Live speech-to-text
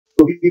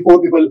we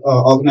four people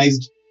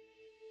organized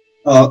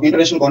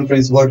international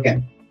conference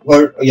WordCamp,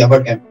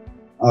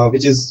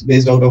 which is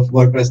based out of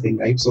WordPress thing,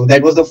 right? So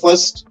that was the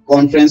first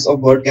conference of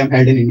WordCamp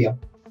held in India.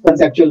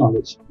 Conceptual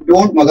knowledge.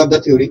 Don't mug up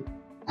the theory.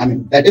 I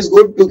mean, that is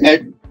good to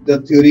get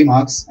the theory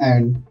marks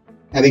and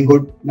having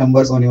good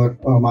numbers on your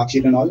mark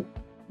sheet and all.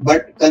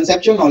 But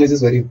conceptual knowledge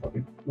is very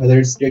important, whether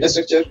it's data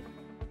structure,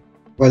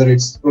 whether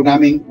it's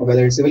programming, or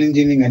whether it's civil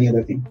engineering, any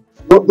other thing.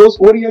 Those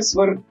 4 years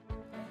were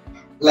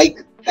like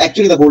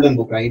actually the golden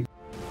book, right?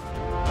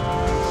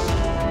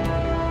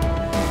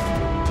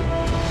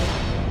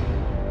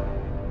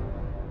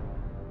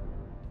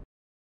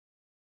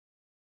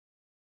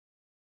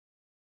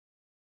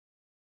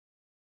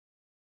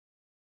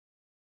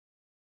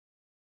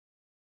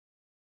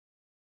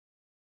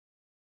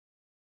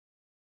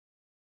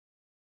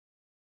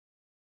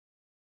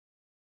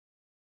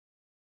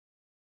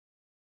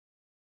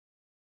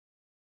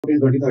 In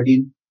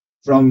 2013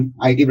 from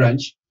IT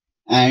branch,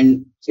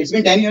 and it's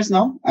been 10 years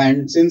now.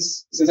 And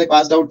since I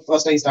passed out,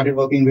 first I started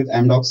working with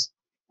Amdocs,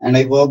 and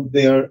I worked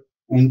there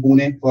in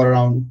Pune for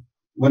around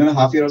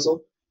 1.5 years or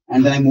so.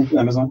 And then I moved to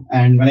Amazon.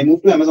 And when I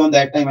moved to Amazon,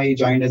 that time I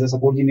joined as a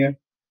support engineer.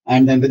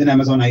 And then within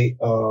Amazon, I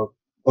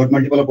got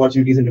multiple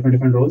opportunities in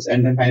different roles.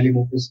 And then finally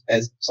moved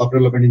as software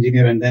development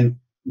engineer. And then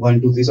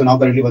 1, 2, 3. So now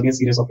currently working as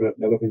senior software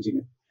development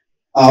engineer.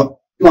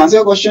 To answer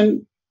your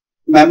question,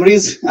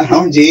 memories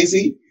around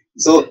JEC.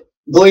 So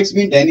though it's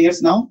been 10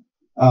 years now,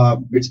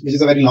 which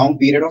is a very long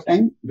period of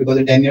time, because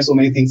in 10 years, so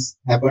many things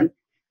happened,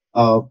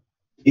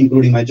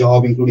 including my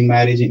job, including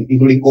marriage,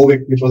 including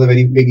COVID, which was a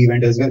very big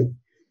event as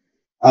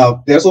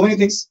well. There are so many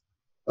things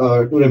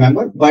to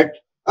remember, but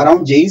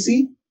around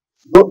JEC,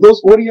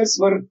 those 4 years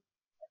were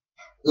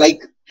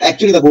like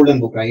actually the golden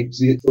book, right?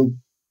 So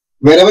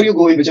wherever you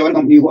go, in whichever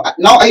company you go,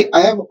 now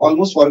I have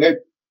almost forget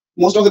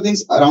most of the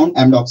things around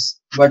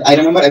Amdocs, but I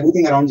remember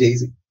everything around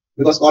JEC,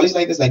 because college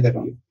life is like that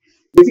only.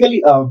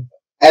 Basically,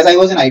 as I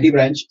was in IT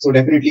branch, so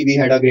definitely we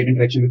had a great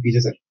interaction with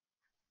PJ sir.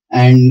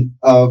 And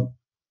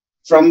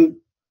from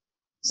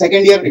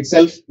second year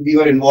itself, we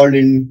were involved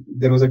in,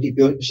 there was a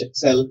TPO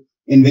cell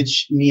in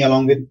which me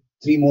along with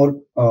two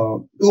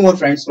more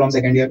friends from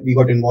second year, we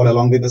got involved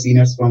along with the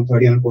seniors from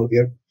third year and fourth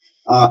year.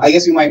 I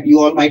guess you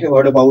all might have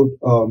heard about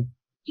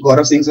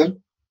Gaurav Singh sir,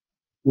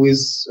 who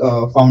is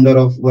founder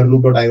of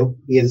Loop.io.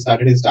 He has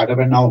started his startup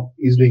and now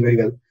he's doing very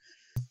well.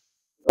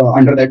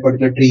 Under that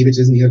particular tree, which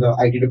is near the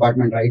IT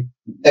department, right?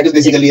 That is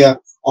basically a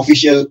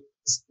official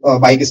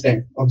bike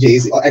stand of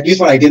JEC, or at least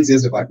for IT and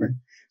CS department.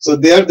 So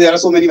there are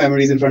so many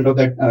memories in front of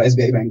that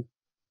SBI bank,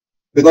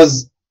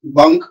 because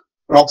bunk,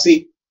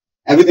 proxy,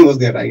 everything was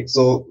there, right?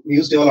 So we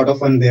used to have a lot of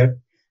fun there.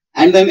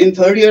 And then in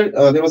third year,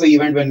 there was an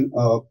event when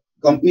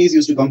companies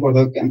used to come for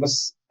the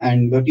campus,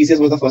 and the TCS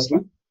was the first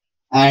one.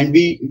 And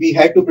we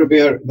had to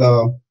prepare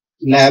the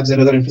labs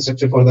and other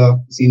infrastructure for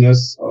the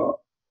seniors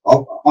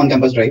on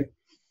campus drive.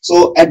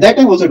 So at that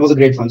time also it was a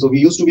great fun. So we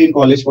used to be in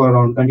college for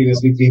around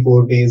continuously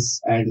 3-4 days,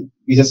 and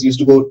we just used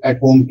to go at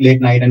home late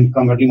night and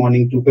come early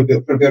morning to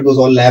prepare those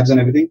all labs and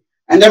everything.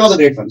 And that was a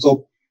great fun.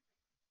 So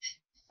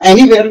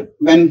anywhere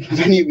when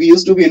we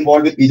used to be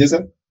involved with PJ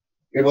sir,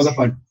 it was a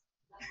fun,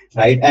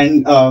 right?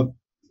 And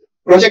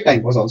project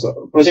time was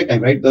also project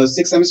time, right? The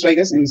 6th semester, I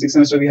guess, in 6th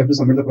semester we have to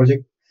submit the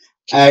project.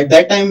 At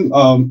that time,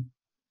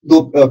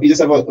 though PJ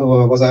sir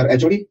was our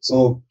HOD,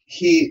 so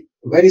he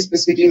very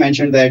specifically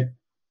mentioned that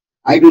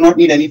I do not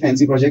need any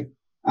fancy project.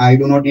 I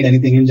do not need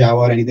anything in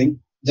Java or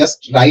anything.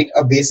 Just write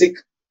a basic.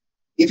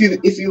 If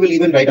you will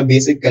even write a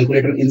basic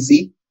calculator in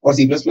C or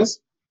C++,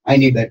 I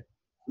need that.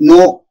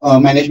 No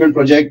management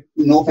project,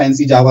 no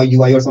fancy Java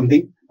UI or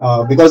something.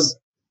 Because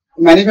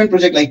management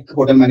project like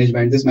hotel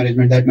management, this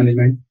management, that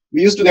management,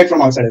 we used to get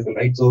from outside as well,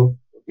 right? So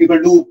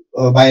people do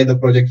buy the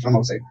project from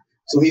outside.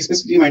 So he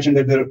specifically mentioned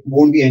that there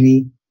won't be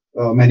any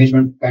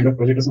management kind of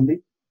project or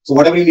something. So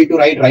whatever you need to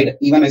write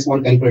even a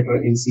small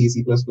calculator in C,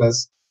 C++.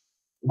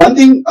 One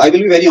thing I will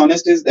be very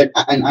honest is that,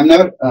 and I'm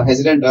never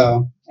hesitant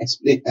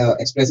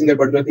expressing that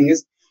particular thing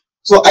is,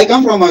 so I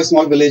come from a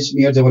small village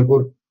near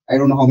Jabalpur. I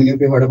don't know how many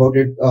of you heard about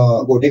it,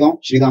 Gotegaon,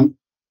 Shriram.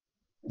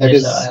 That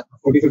is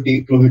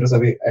 40-50 kilometers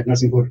away at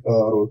Narsinghpur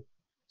road.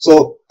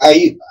 So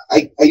I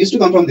used to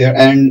come from there,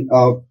 and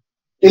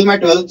till my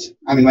 12th,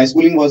 I mean, my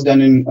schooling was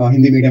done in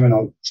Hindi medium and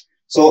all.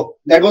 So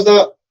that was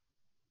the,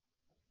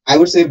 I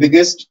would say,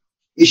 biggest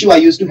issue I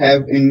used to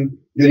have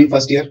during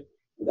first year,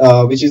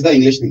 which is the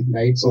English thing,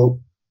 right? So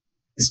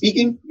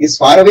speaking is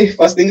far away.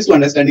 First thing is to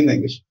understanding the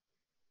English.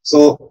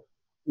 So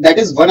that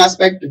is one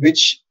aspect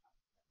which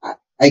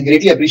I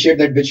greatly appreciate,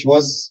 that which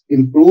was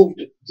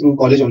improved through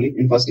college only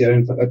in first year,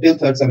 and till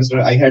third semester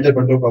I had that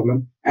particular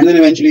problem, and then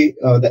eventually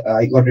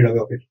I got rid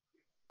of it.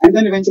 And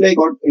then eventually I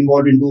got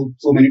involved into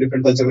so many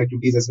different cultural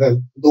activities as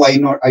well. Though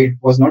I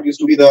was not used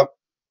to be the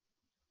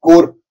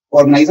core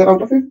organizer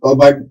out of it,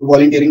 but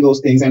volunteering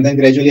those things, and then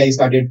gradually I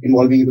started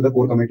involving into the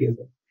core committee as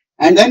well.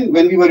 And then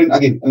when we were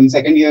in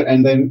second year,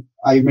 and then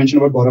I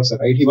mentioned about Gaurav sir,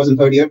 right? He was in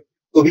third year.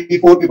 So we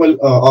 4 people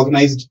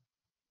organized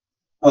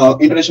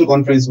international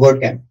conference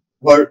WordCamp,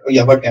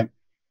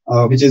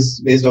 which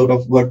is based out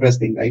of WordPress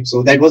thing, right?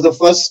 So that was the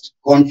first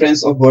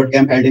conference of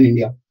WordCamp held in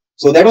India.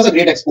 So that was a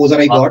great exposure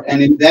I got.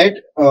 And in that,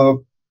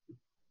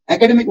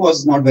 academic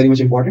was not very much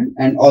important.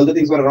 And all the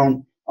things were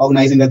around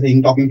organizing the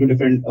thing, talking to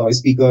different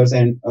speakers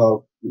and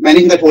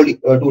managing that whole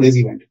 2 days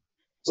event.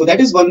 So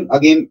that is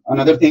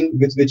another thing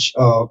with which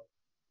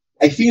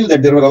I feel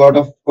that there were a lot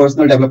of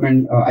personal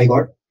development I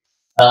got.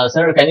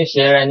 Sir, can you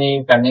share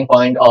any turning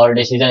point or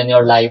decision in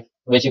your life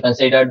which you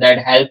consider that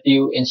helped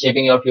you in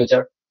shaping your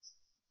future?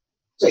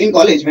 So in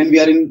college, when we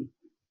are in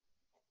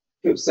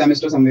fifth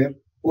semester somewhere,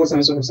 fourth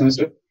semester, fifth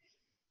semester,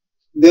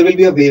 there will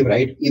be a wave,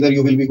 right? Either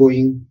you will be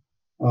going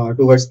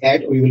towards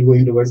CAT or you will be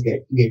going towards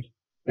GATE,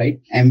 right?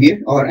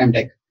 MBA or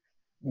MTech.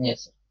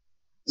 Yes.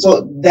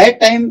 So that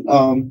time,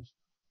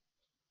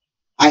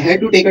 I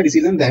had to take a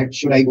decision that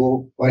should I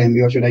go for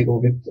MBA or should I go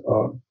with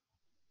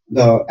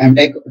the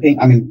MTech thing,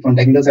 I mean, from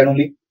technical side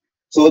only.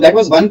 So that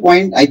was one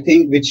point, I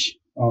think, which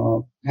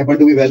happened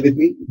to be well with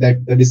me,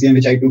 that the decision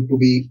which I took to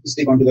be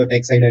stick onto the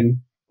tech side and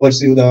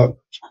pursue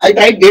I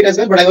tried GATE as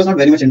well, but I was not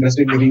very much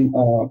interested in giving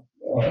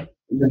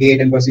the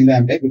GATE and pursuing the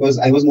MTech, because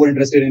I was more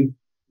interested in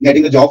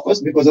getting the job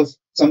first because of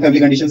some family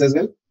conditions as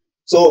well.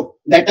 So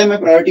that time my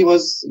priority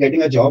was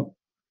getting a job,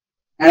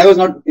 and I was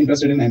not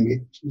interested in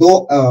MBA.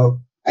 Though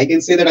I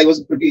can say that I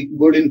was pretty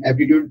good in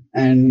aptitude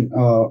and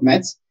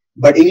maths,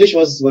 but English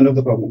was one of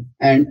the problem,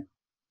 and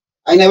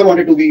I never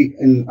wanted to be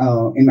in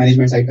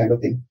management side kind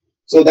of thing.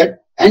 So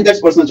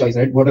that's personal choice,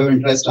 right? Whatever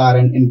interests are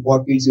and in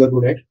what fields you are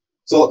good at.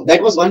 So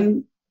that was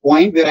one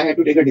point where I had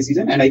to take a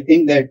decision, and I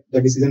think that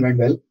the decision went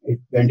well. It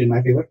went in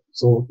my favor.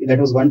 So that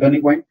was one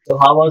turning point. So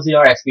how was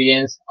your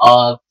experience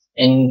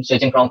in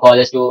switching from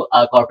college to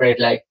corporate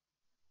life?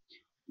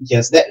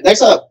 Yes,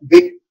 that's a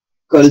big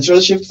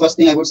cultural shift. First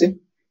thing I would say.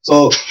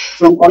 So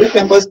from college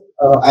campus,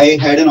 I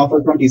had an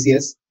offer from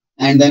TCS,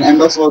 and then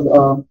MDocs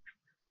was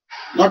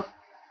not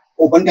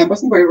open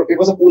campus, but it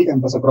was a pool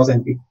campus across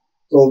MP.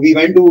 So we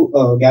went to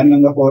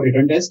Gyan for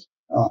written test,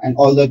 and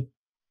all the,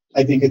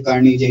 I think,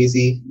 Karni,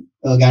 JEC,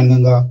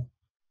 Gyan,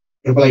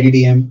 Triple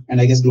IDDM,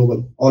 and I guess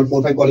Global. All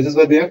 4-5 colleges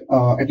were there,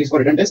 at least for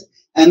written test.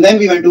 And then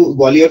we went to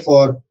Gwalior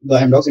for the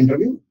MDocs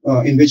interview,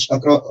 in which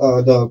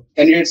the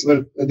candidates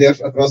were there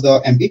across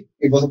the MP.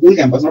 It was a pool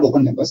campus, not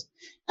open campus.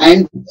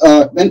 And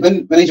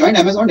when I joined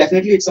Amazon,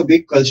 definitely it's a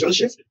big cultural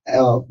shift.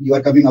 You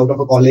are coming out of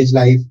a college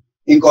life.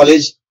 In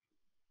college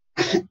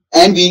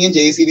and being in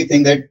JEC, we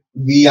think that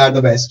we are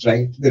the best,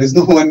 right? There is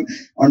no one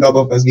on top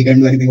of us. We can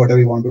do anything, whatever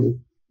we want to do.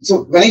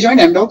 So when I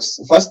joined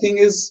MDocs, first thing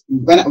is,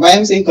 why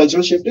I'm saying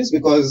cultural shift is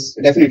because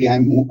definitely I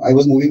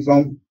was moving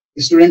from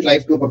student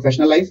life to a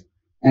professional life,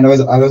 and I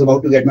was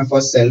about to get my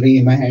first salary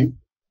in my hand.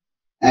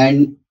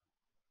 And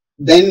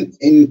then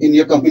in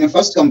your company, your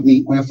first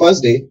company, on your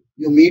first day,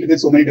 you meet with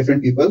so many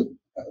different people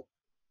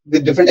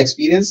with different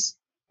experience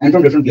and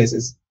from different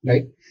places,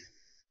 right?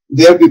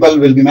 There people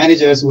will be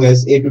managers who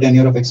has 8 to 10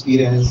 years of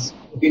experience,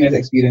 15 years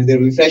experience. There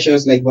will be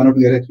freshers like 1 or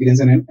 2 years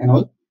experience and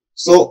all.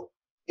 So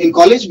in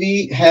college,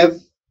 we have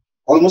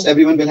almost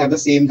everyone will have the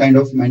same kind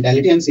of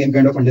mentality and same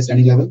kind of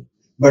understanding level.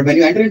 But when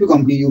you enter into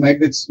company, you meet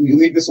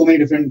with so many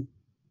different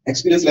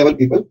experience level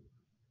people,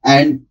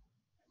 and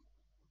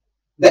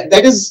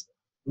that is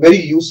very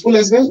useful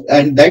as well,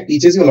 and that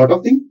teaches you a lot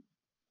of things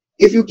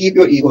if you keep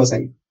your ego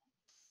aside.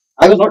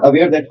 I was not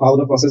aware that how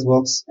the process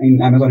works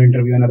in Amazon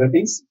interview and other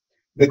things,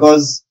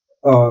 because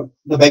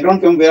the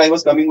background from where I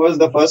was coming was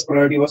the first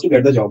priority was to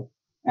get the job,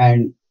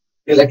 and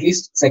till at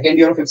least second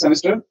year of fifth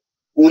semester,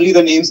 only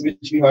the names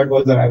which we heard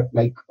was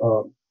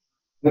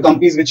the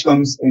companies which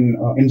comes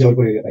in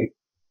Jaipur area, right?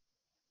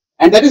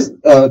 And that is,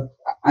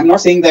 I'm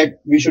not saying that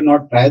we should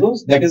not try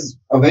those. That is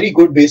a very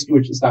good base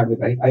to start with,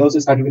 right? I also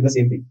started with the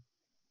same thing.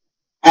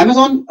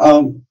 Amazon,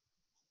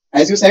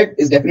 as you said,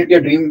 is definitely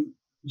a dream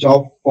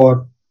job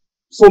for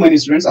so many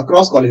students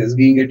across colleges,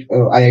 being it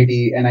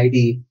IIT,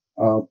 NIT,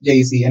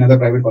 JEC, and other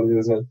private colleges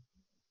as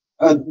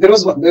well.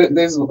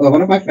 There's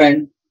one of my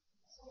friend.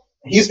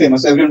 He's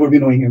famous, so everyone would be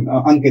knowing him.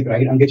 Ankit,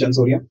 right? Ankit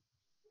Chansoria.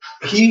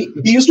 He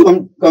used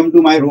to come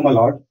to my room a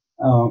lot,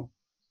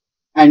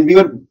 and we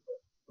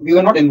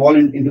were not involved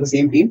into the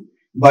same team.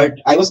 But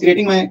I was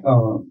creating my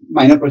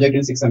minor project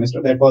in sixth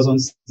semester that was on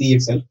C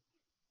itself.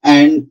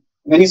 And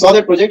when he saw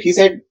that project, he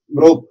said,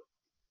 "Bro,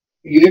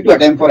 you need to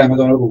attempt for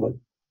Amazon or Google."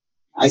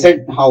 I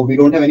said, "How? We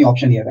don't have any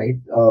option here, right?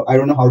 I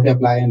don't know how to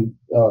apply and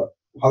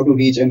how to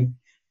reach and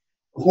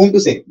whom to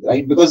say,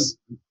 right? Because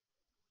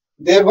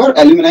there were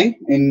alumni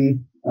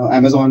in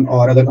Amazon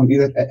or other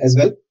companies as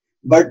well,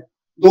 but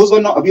we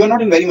were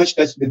not in very much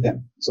touch with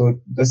them. So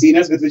the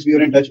seniors with which we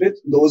were in touch with,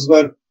 those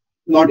were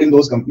not in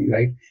those companies,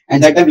 right?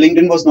 And that time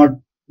LinkedIn was not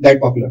that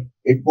popular.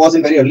 It was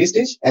in very early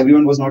stage.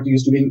 Everyone was not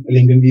used to being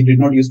LinkedIn. We did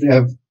not used to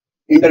have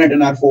internet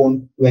in our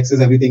phone to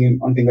access everything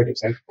on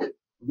fingertips, right?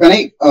 When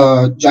I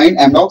joined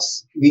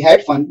Amdocs, we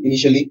had fun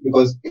initially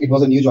because it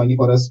was a new journey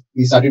for us.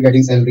 We started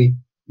getting salary.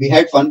 We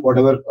had fun,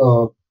 whatever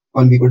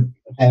fun we could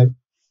have.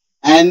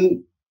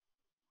 And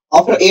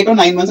after 8 or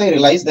 9 months, I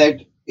realized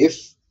that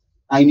if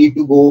I need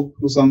to go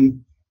to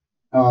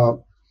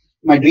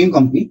my dream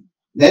company,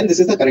 then this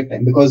is the correct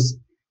time, because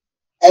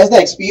as the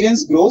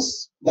experience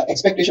grows, the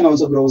expectation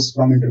also grows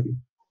from interview,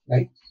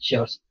 right?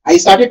 Sure. I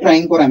started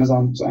trying for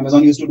Amazon. So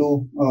Amazon used to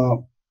do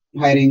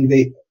hiring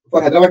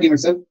for Hyderabad team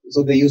itself.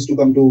 So they used to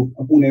come to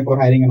Pune for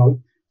hiring and all.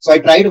 So I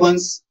tried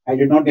once. I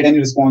did not get any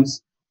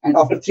response. And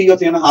after 3 or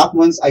 3.5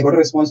 months, I got a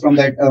response from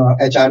that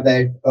HR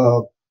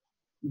that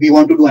we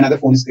want to do another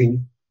phone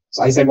screen.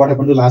 So I said, what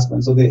happened to last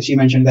one? So she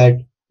mentioned that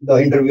the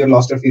interviewer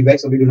lost her feedback.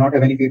 So we do not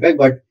have any feedback,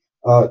 but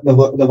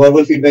the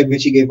verbal feedback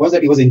which he gave was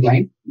that he was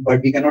inclined,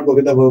 but we cannot go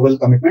with the verbal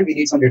commitment. We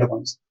need some data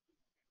points.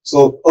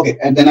 So, okay.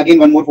 And then again,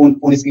 one more phone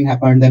screen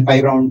happened. Then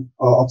 5 round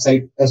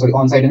on-site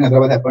in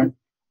Hyderabad happened.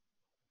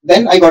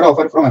 Then I got an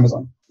offer from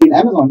Amazon. In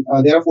Amazon,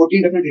 there are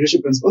 14 different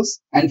leadership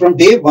principles. And from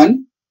day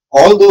one,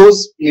 all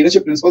those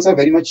leadership principles are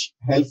very much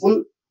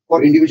helpful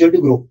for individual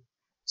to grow.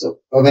 So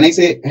when I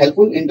say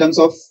helpful in terms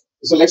of,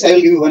 so let's say I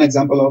will give you one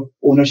example of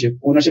ownership.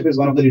 Ownership is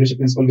one of the leadership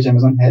principles which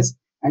Amazon has.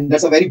 And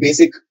that's a very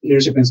basic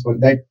leadership principle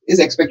that is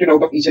expected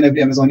out of each and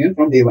every Amazonian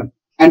from day one.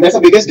 And that's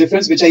the biggest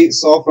difference which I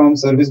saw from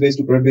service-based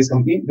to product-based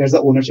company. There's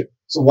the ownership.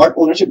 So what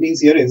ownership means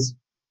here is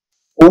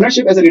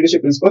ownership as a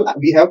leadership principle.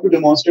 We have to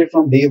demonstrate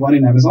from day one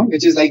in Amazon,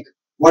 which is like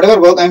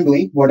whatever work I'm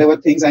doing, whatever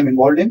things I'm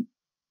involved in.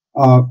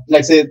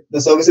 Let's say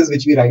the services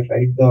which we write,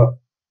 right?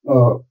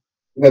 The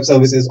web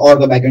services or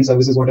the backend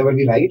services, whatever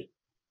we write.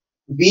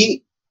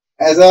 We,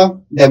 as a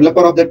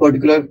developer of that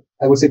particular,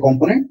 I would say,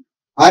 component,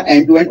 are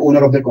end-to-end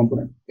owner of that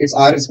component. It's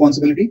our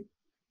responsibility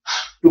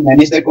to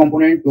manage that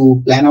component,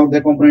 to plan out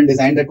that component,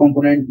 design that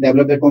component,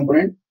 develop that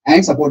component,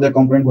 and support that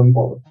component going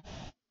forward.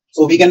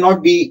 So we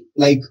cannot be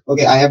like,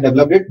 okay, I have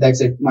developed it,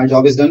 that's it, my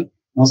job is done,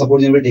 now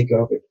support engineer will take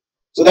care of it.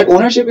 So that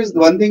ownership is the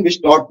one thing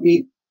which taught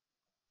me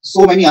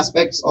so many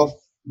aspects of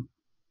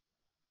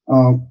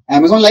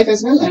Amazon life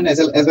as well, and as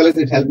well as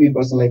it helped me in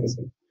personal life as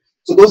well.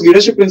 So those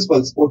leadership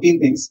principles, 14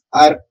 things,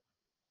 are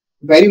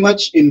very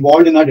much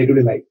involved in our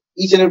day-to-day life.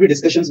 Each and every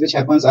discussions which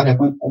does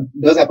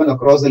happen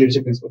across the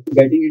leadership principle.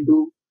 Getting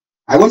into,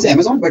 I won't say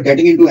Amazon, but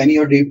getting into any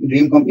of your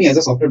dream company as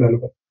a software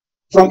developer.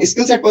 From a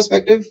skill set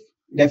perspective,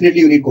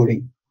 definitely you need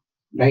coding,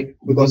 right?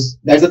 Because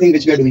that's the thing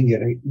which we are doing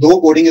here, right? Though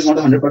coding is not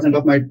 100%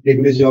 of my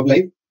day-to-day job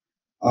life,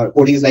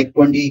 coding is like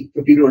 15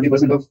 to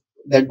 20% of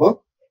that work.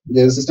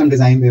 There's system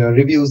design, there are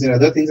reviews, there are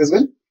other things as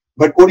well.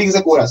 But coding is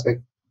a core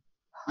aspect.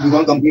 We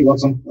all company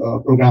works on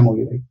program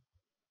only, right?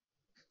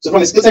 So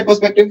from a skill set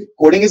perspective,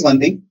 coding is one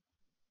thing.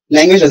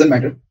 Language doesn't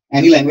matter.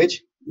 Any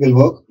language will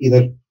work.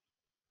 Even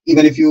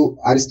if you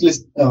are still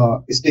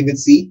stick with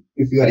C,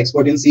 if you are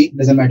expert in C,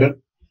 doesn't matter.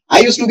 I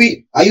used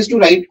to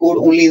write code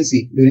only in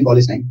C during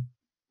college time.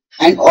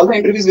 And all the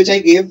interviews which I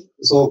gave,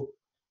 so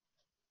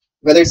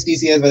whether it's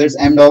TCS, whether it's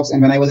Amdocs,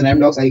 and when I was in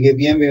Amdocs, I gave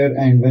VMware,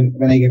 and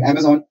when I gave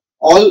Amazon,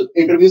 all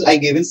interviews I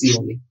gave in C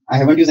only. I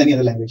haven't used any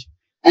other language.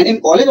 And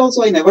in college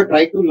also, I never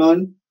tried to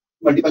learn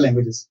multiple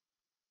languages.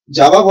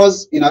 Java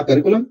was in our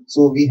curriculum,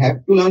 so we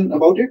have to learn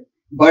about it.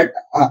 But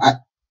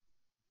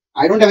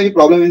I don't have any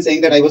problem in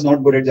saying that I was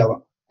not good at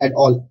Java at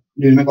all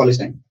during my college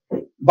time.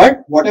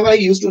 But whatever I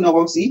used to know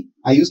about C,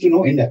 I used to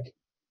know in depth,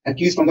 at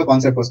least from the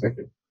concept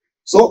perspective.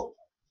 So,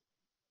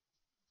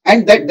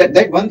 and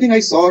that one thing I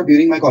saw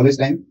during my college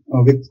time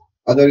with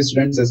other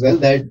students as well,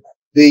 that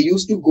they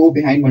used to go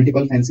behind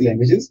multiple fancy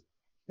languages,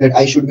 that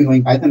I should be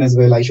knowing Python as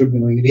well, I should be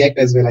knowing React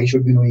as well, I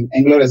should be knowing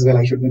Angular as well,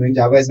 I should be knowing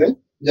Java as well,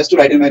 just to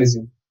write in my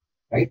resume,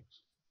 right?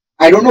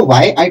 I don't know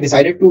why I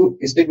decided to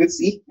stick with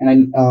C,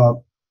 and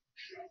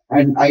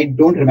I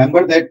don't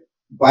remember that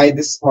why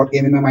this thought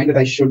came in my mind that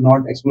I should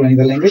not explore any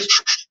other language.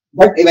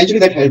 But eventually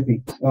that helped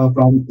me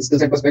from skill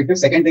set perspective.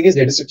 Second thing is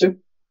data structure,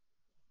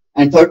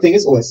 and third thing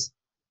is OS.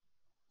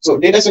 So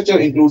data structure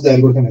includes the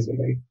algorithm as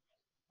well, right?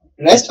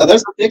 Rest other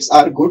subjects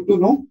are good to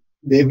know.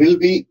 They will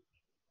be,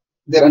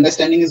 their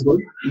understanding is good.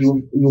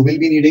 You will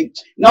be needing.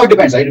 Now it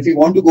depends, right? If you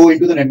want to go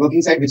into the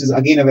networking side, which is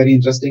again a very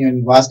interesting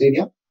and vast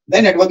area,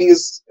 then networking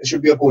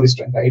should be a core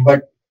strength, right?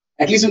 But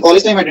at least in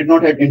college time, I did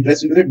not have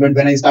interest into it. But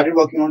when I started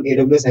working on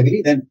AWS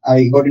heavily, then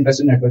I got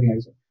interested in networking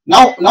as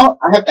well. Now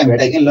I have time,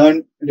 right? I can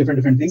learn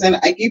different things, and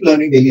I keep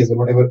learning daily as well,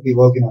 whatever we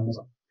work in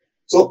Amazon.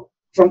 So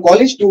from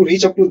college to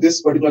reach up to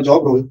this particular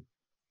job role,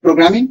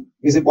 programming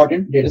is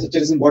important, data structure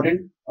is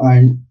important,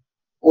 and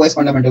OS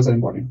fundamentals are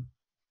important.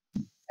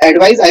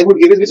 Advice I would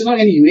give is, which is not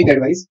any unique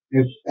advice,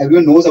 if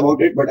everyone knows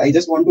about it, but I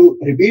just want to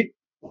repeat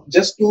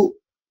just to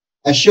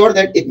assure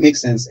that it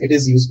makes sense, it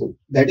is useful.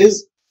 That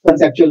is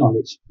conceptual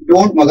knowledge.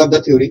 Don't mug up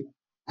the theory.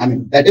 I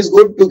mean, that is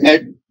good to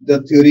get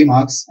the theory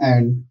marks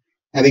and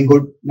having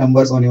good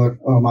numbers on your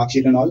mark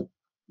sheet and all,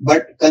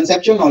 but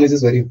conceptual knowledge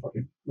is very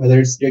important, whether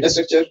it's data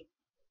structure,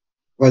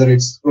 whether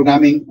it's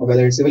programming, or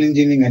whether it's civil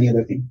engineering, any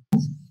other thing.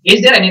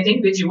 Is there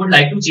anything which you would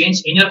like to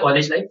change in your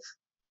college life?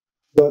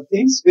 The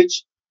things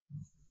which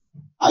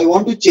I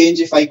want to change,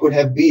 if I could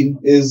have been,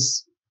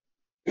 is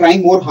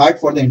trying more hard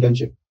for the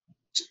internship.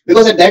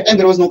 Because at that time,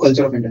 there was no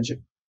culture of internship.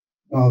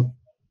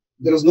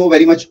 There was no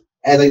very much,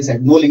 as I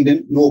said, no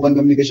LinkedIn, no open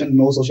communication,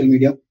 no social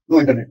media, no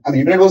internet. I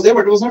mean, internet was there,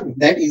 but it was not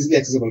that easily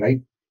accessible, right?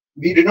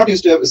 We did not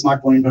used to have a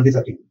smartphone in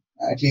 2013.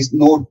 At least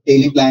no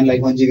daily plan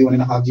like 1 GB,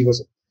 1.5 GB or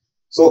so.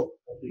 So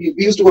we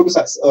used to go to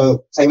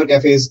cyber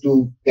cafes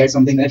to get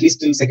something, at least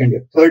till second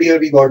year. Third year,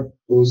 we got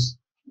those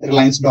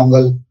Reliance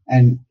dongle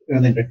and the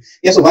internet.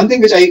 Yeah, so one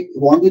thing which I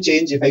want to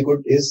change if I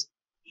could is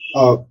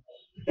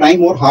trying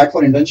more hard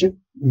for internship,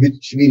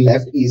 which we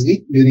left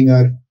easily during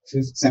our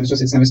 5th semester,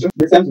 6th semester.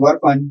 The exams were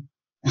fun.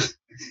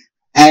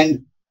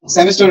 And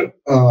semester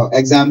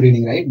exam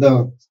reading, right?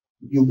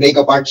 You break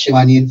apart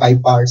Shivani in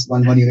 5 parts,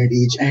 one unit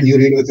each, and you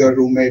read with your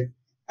roommate.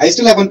 I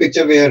still have one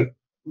picture where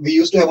we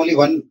used to have only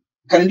one.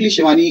 Currently,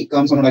 Shivani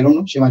comes on. I don't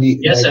know Shivani.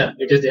 Yes, sir.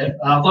 It is there.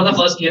 For the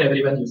first year,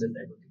 everyone uses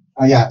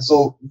that. Yeah.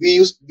 So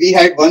we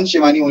had one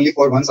Shivani only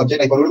for one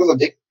subject. I followed the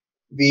subject.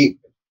 We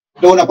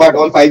torn apart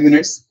all 5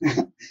 units.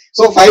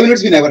 So 5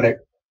 units we never read.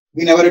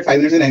 We never read 5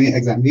 units in any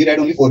exam. We read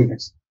only 4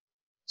 units.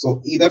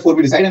 So either 4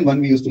 we decide and 1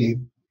 we used to leave.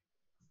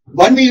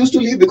 1 we used to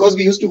leave because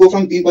we used to go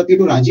from Teenpatti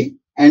to Ranchi.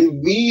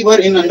 And we were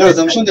in under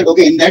assumption that,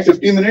 okay, in that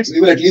 15 minutes, we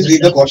will at least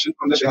read the caution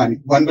from the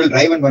Shivani. 1 will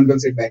drive and 1 will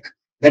sit back.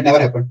 That never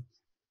happened.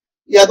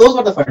 Yeah, those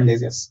were the fun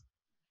days, yes.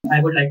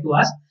 I would like to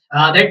ask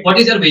that what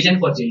is your vision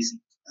for JEC?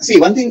 See,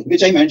 one thing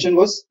which I mentioned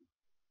was,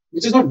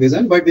 which is not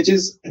vision, but which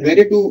is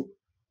related to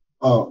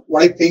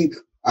what I think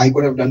I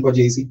could have done for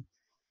JEC.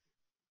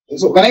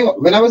 So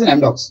when I was in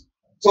MDocs,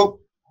 so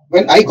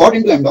when I got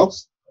into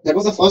MDocs, that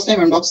was the first time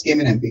MDocs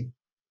came in MP.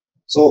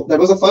 So that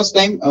was the first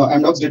time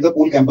MDocs did the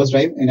pool campus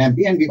drive in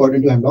MP and we got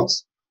into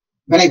MDocs.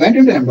 When I went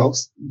into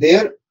MDocs,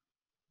 there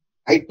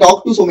I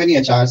talked to so many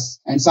HRs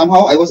and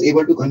somehow I was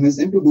able to convince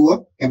them to do a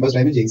campus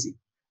drive in JEC.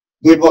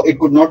 Though it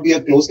could not be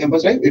a closed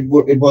campus drive, it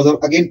was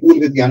again pool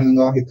with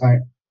Gyanaganga,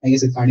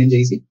 Hithand in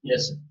JEC.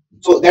 Yes.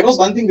 So that was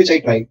one thing which I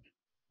tried.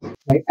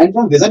 Right? And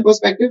from vision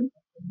perspective,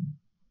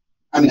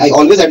 I mean, I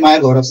always admire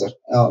Gaurav sir.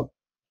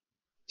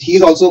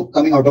 He's also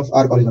coming out of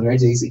our college, right?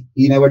 JEC.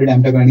 He never did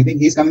MTech or anything.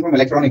 He's coming from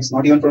electronics,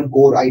 not even from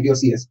core IT or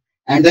CS.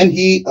 And then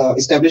he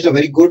established a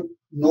very good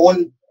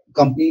known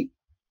company.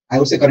 I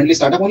would say currently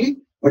startup only,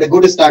 but a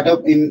good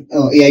startup in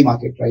AI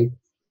market, right?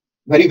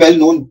 Very well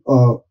known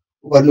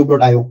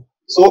Verloop.io.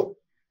 So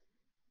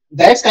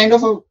that's kind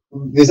of a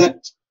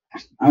vision.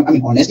 I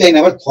mean, honestly, I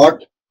never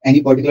thought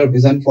any particular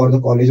vision for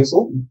the college or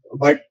so.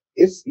 But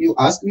if you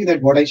ask me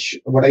that what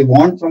I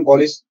want from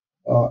college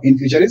in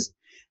future is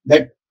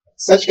that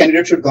such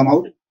candidates should come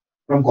out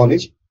from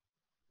college.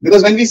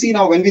 Because when we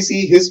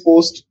see his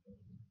post,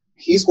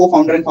 he's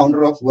co-founder and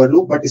founder of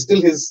Verloop, but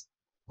still his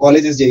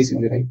college is JEC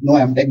only, right? No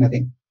MTech,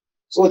 nothing.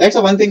 So that's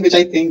the one thing which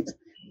I think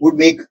would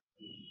make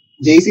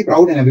JEC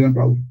proud and everyone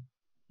proud.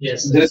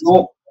 Yes. There is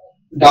no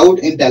doubt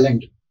in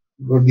talent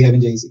what we have in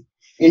JEC.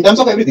 In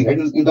terms of everything, right?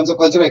 In terms of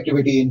cultural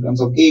activity, in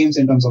terms of games,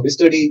 in terms of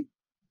study,